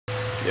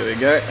There we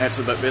go, that's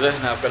a bit better.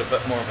 Now I've got a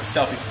bit more of a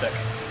selfie stick.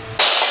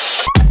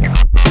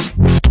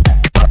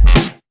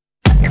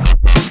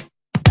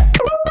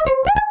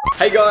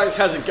 Hey guys,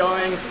 how's it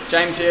going?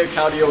 James here,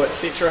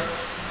 Audio.etc.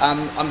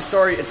 I'm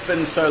sorry it's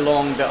been so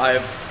long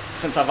that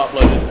since I've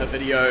uploaded a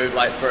video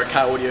like for a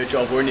car audio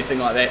job or anything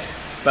like that,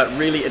 but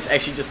really it's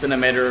actually just been a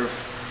matter of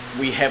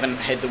we haven't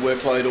had the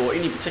workload or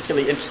any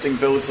particularly interesting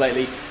builds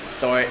lately,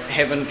 so I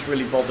haven't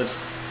really bothered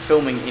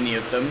filming any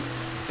of them.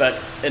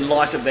 But in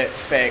light of that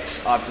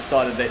fact, I've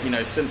decided that,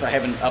 since I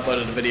haven't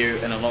uploaded a video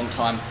in a long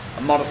time,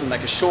 I might as well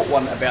make a short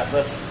one about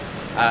this.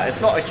 It's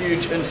not a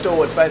huge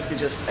install, it's basically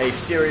just a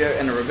stereo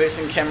and a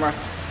reversing camera.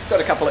 Got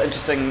a couple of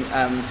interesting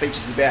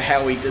features about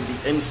how we did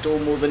the install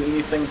more than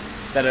anything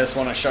that I just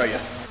want to show you.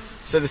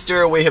 So the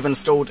stereo we have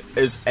installed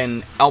is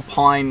an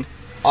Alpine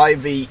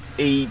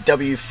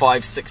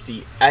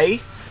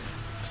IVEW560A.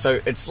 So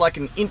it's like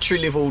an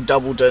entry-level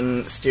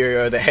double-din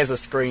stereo that has a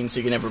screen so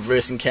you can have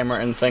reversing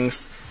camera and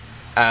things.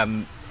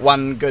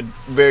 One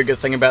very good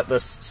thing about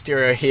this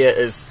stereo here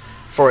is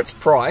for its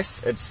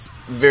price, it's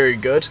very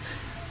good,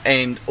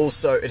 and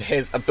also it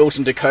has a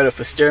built-in decoder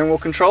for steering wheel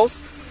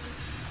controls.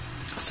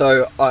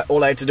 So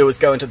all I had to do was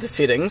go into the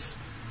settings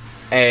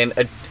and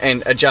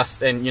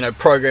adjust and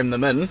program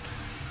them in,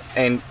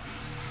 and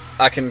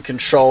I can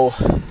control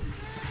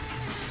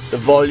the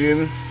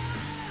volume.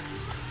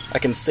 I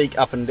can seek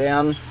up and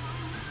down.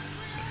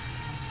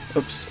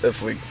 Oops,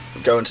 if we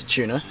go into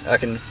tuner, I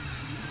can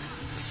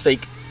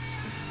seek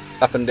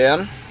up and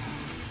down.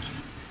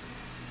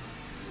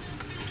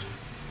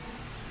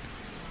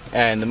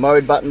 And the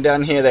mode button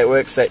down here, that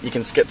works, that you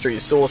can skip through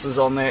your sources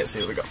on that.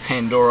 So we've got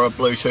Pandora,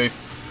 Bluetooth,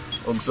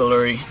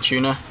 auxiliary,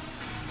 tuner.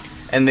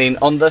 And then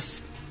on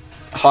this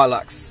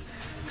Hilux,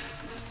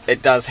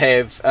 it does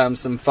have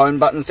some phone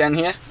buttons down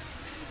here.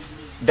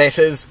 That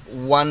is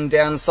one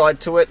downside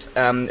to it.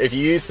 If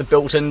you use the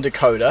built-in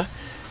decoder,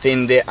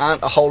 then there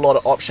aren't a whole lot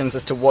of options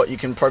as to what you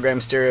can program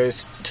the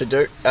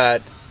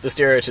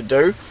stereo to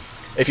do.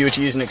 If you were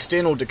to use an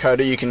external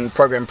decoder, you can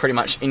program pretty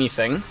much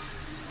anything,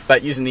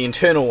 but using the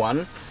internal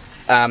one,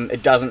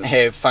 it doesn't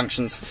have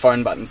functions for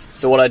phone buttons.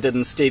 So what I did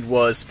instead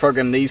was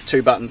program these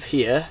two buttons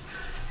here,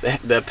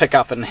 the pick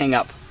up and hang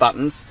up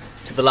buttons,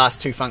 to the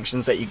last two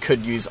functions that you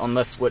could use on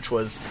this, which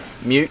was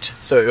mute.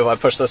 So if I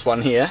push this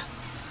one here,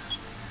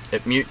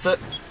 it mutes it,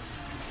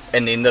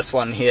 and then this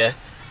one here,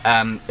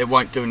 it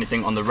won't do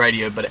anything on the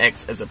radio, but it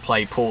acts as a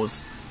play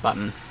pause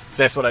button.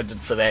 So that's what I did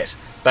for that.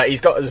 But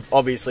he's got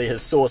obviously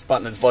his source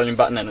button, his volume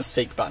button, and his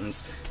seek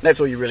buttons.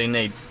 That's all you really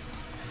need.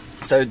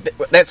 So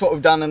that's what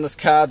we've done in this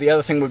car. The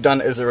other thing we've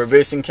done is a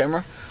reversing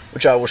camera,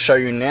 which I will show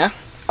you now.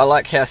 I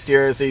like how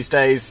stereos these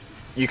days,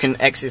 you can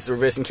access the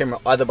reversing camera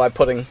either by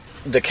putting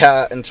the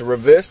car into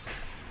reverse.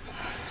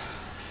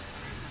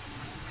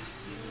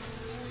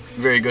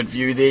 Very good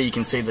view there, you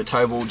can see the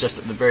tow ball just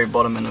at the very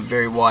bottom and a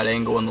very wide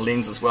angle on the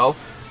lens as well.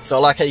 So I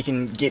like how you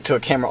can get to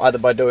a camera either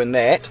by doing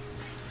that,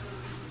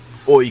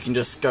 or you can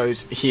just go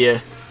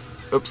here,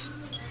 oops,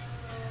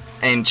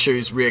 and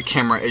choose rear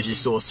camera as your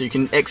source, so you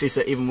can access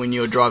it even when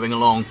you're driving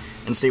along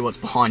and see what's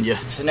behind you.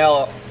 So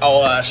now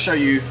I'll show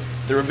you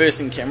the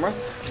reversing camera.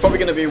 It's probably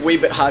going to be a wee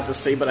bit hard to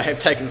see, but I have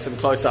taken some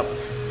close-up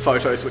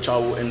photos which I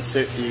will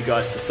insert for you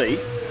guys to see.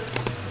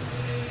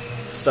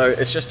 So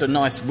it's just a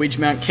nice wedge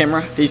mount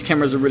camera. These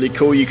cameras are really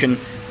cool. You can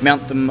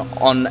mount them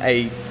on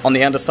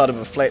the underside of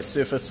a flat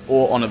surface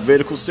or on a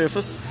vertical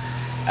surface.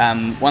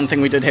 One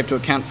thing we did have to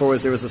account for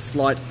is there was a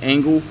slight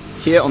angle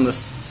here on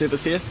this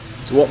surface here.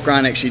 So what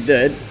Grant actually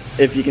did,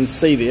 if you can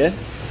see there,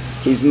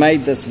 he's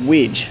made this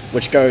wedge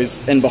which goes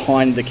in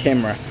behind the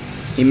camera.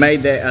 He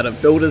made that out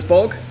of builder's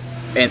bog,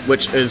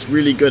 which is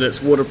really good.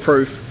 It's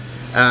waterproof,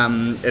 it's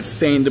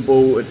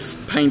sandable, it's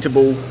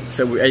paintable.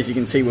 So as you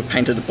can see, we've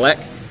painted it black.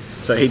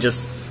 So he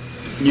just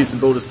used the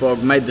builder's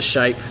bog, made the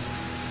shape,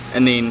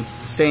 and then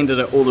sanded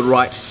it all the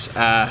right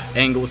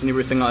angles and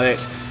everything like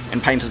that,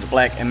 and painted it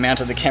black and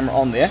mounted the camera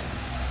on there,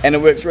 and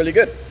it works really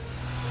good.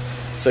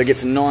 So it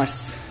gets a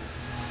nice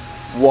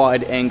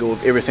wide angle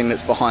of everything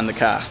that's behind the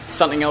car.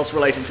 Something else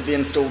related to the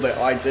install that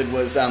I did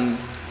was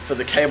for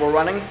the cable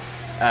running.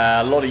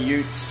 A lot of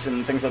utes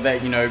and things like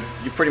that, you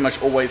pretty much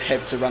always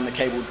have to run the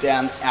cable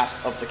down out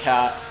of the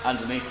car,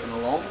 underneath and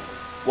along.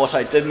 What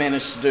I did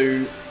manage to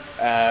do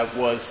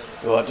was,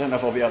 well, I don't know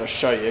if I'll be able to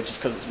show you just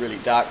because it's really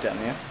dark down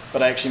there,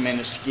 but I actually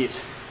managed to get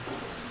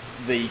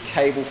the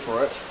cable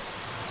for it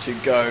to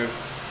go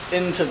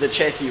into the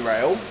chassis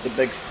rail, the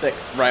big thick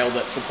rail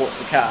that supports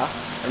the car,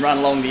 and run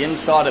along the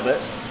inside of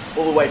it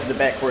all the way to the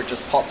back where it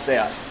just pops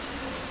out.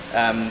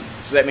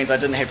 So that means I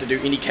didn't have to do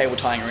any cable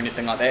tying or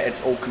anything like that.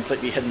 It's all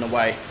completely hidden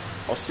away.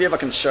 I'll see if I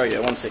can show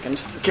you, one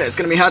second. Okay, it's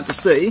going to be hard to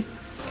see.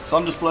 So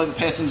I'm just below the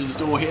passenger's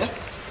door here,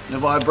 and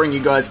if I bring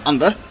you guys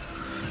under,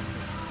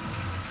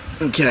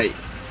 okay,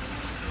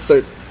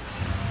 so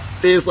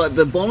there's like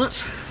the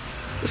bonnet,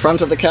 the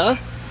front of the car,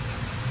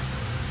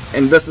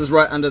 and this is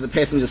right under the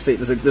passenger seat.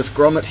 There's this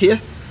grommet here,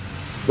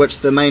 which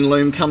the main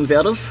loom comes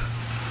out of,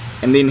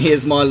 and then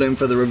here's my loom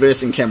for the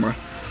reversing camera.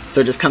 So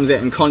it just comes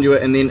out in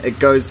conduit, and then it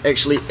goes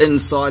actually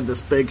inside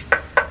this big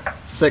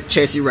thick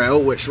chassis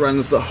rail which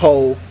runs the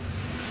whole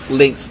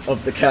length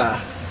of the car.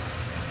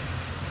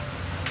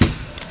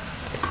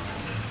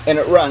 And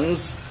it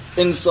runs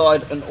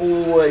inside and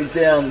all the way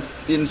down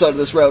the inside of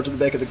this rail to the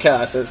back of the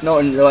car, so it's not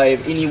in the way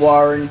of any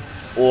wiring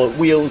or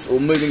wheels or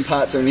moving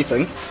parts or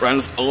anything.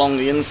 Runs along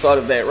the inside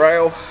of that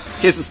rail.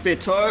 Here's the spare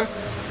tyre,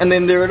 and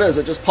then there it is,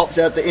 it just pops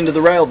out the end of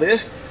the rail there,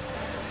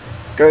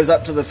 goes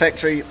up to the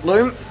factory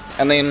loom,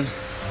 and then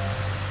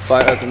if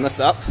I open this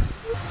up,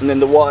 and then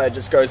the wire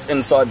just goes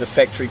inside the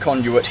factory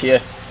conduit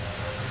here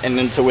and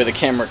into where the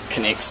camera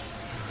connects.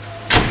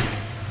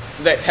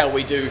 So that's how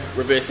we do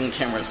reversing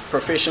cameras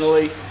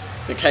professionally.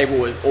 The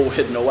cable is all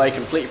hidden away,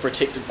 completely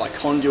protected by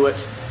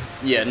conduit.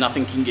 Yeah,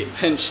 nothing can get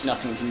pinched,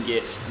 nothing can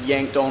get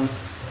yanked on.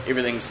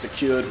 Everything's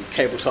secured with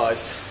cable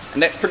ties.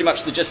 And that's pretty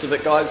much the gist of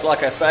it, guys.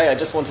 Like I say, I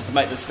just wanted to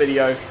make this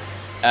video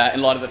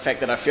in light of the fact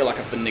that I feel like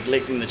I've been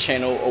neglecting the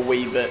channel a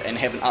wee bit and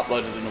haven't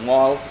uploaded in a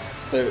while.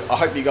 So I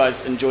hope you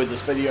guys enjoyed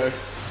this video.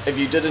 If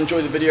you did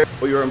enjoy the video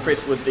or you're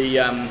impressed with the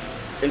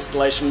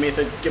installation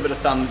method, give it a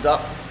thumbs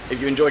up.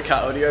 If you enjoy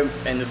car audio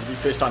and this is your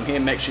first time here,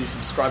 make sure you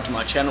subscribe to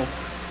my channel,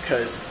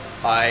 because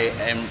I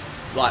am,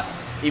 like,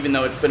 even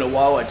though it's been a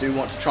while, I do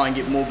want to try and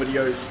get more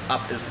videos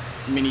up as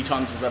many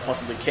times as I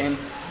possibly can.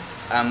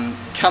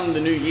 Come the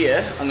new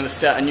year, I'm going to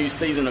start a new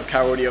season of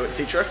Car Audio,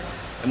 etc.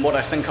 And what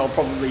I think I'll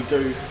probably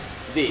do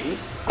then,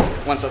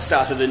 once I've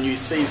started a new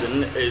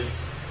season,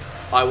 is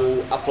I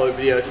will upload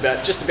videos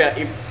about just about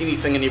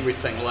anything and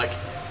everything. Like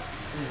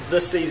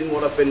this season,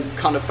 what I've been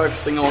kind of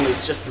focusing on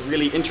is just the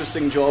really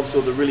interesting jobs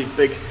or the really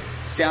big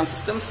sound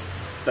systems.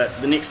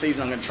 But the next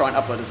season I'm going to try and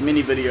upload as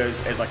many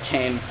videos as I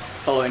can,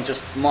 following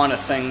just minor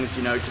things.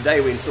 You know, today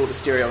we installed a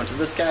stereo into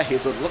this car,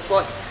 here's what it looks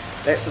like,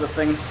 that sort of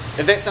thing.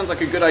 If that sounds like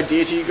a good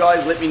idea to you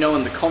guys, let me know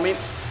in the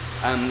comments.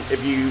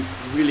 If you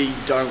really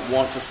don't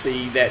want to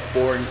see that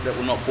boring, that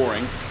well, not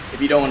boring,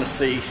 if you don't want to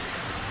see,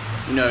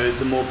 you know,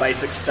 the more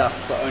basic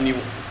stuff, but only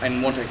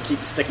and want to keep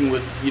sticking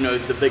with, you know,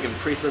 the big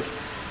impressive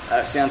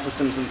sound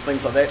systems and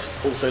things like that,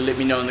 also let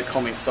me know in the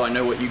comments so I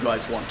know what you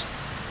guys want.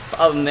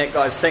 But other than that,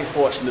 guys, thanks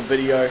for watching the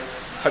video.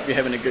 Hope you're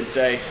having a good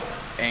day,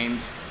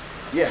 and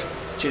yeah,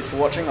 cheers for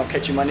watching. I'll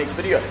catch you in my next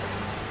video.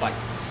 Bye.